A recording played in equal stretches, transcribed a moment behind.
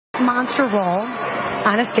monster role,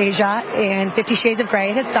 Anastasia, in 50 Shades of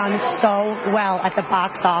Grey, has done so well at the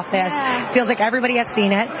box office. Yeah. Feels like everybody has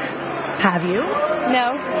seen it. Have you?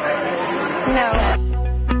 No. No.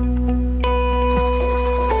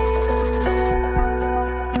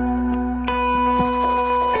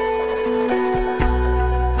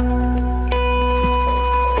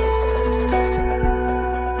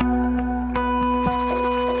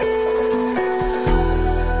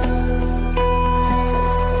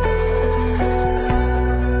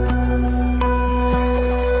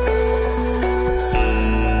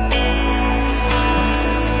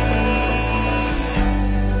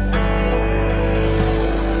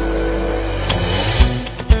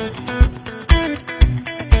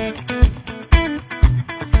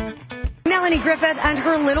 Griffith and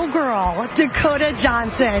her little girl, Dakota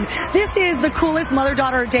Johnson. This is the coolest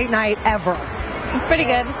mother-daughter date night ever. It's pretty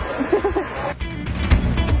good.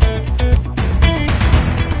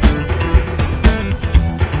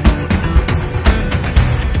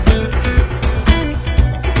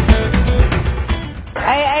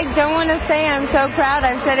 I don't want to say I'm so proud.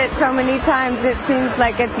 I've said it so many times it seems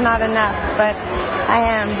like it's not enough, but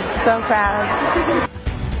I am so proud.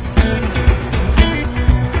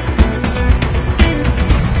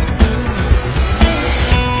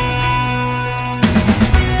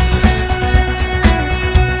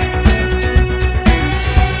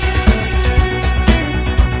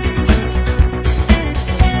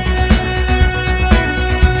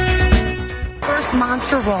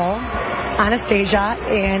 Monster role, Anastasia,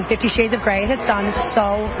 in 50 Shades of Grey, has done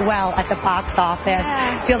so well at the box office.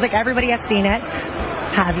 Yeah. Feels like everybody has seen it.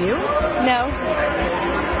 Have you? No.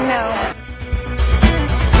 No.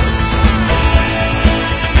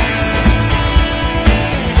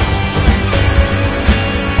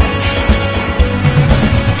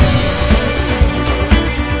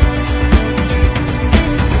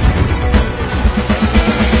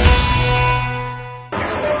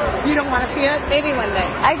 You don't want to see it? Maybe one day.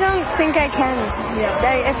 I don't think I can. Yeah.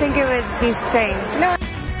 I think it would be strange. No.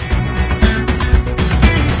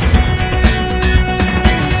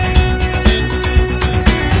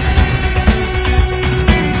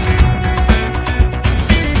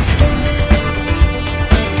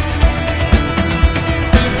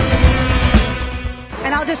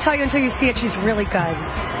 And I'll just tell you, until you see it, she's really good.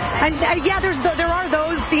 And yeah, there are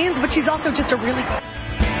those scenes, but she's also just a really good.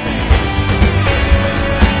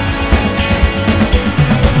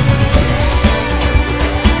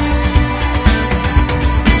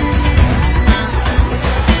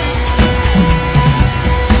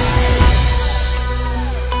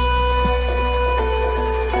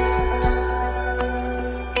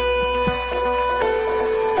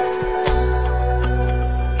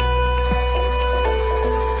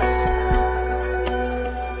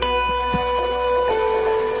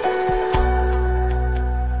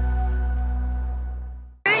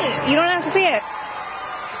 You don't have to see it.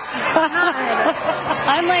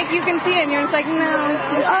 I'm like, you can see it, and you're just like, no.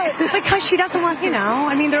 Oh, because she doesn't want,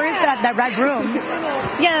 I mean, there is that red room.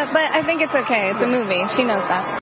 Yeah, but I think it's okay. It's a movie. She knows that.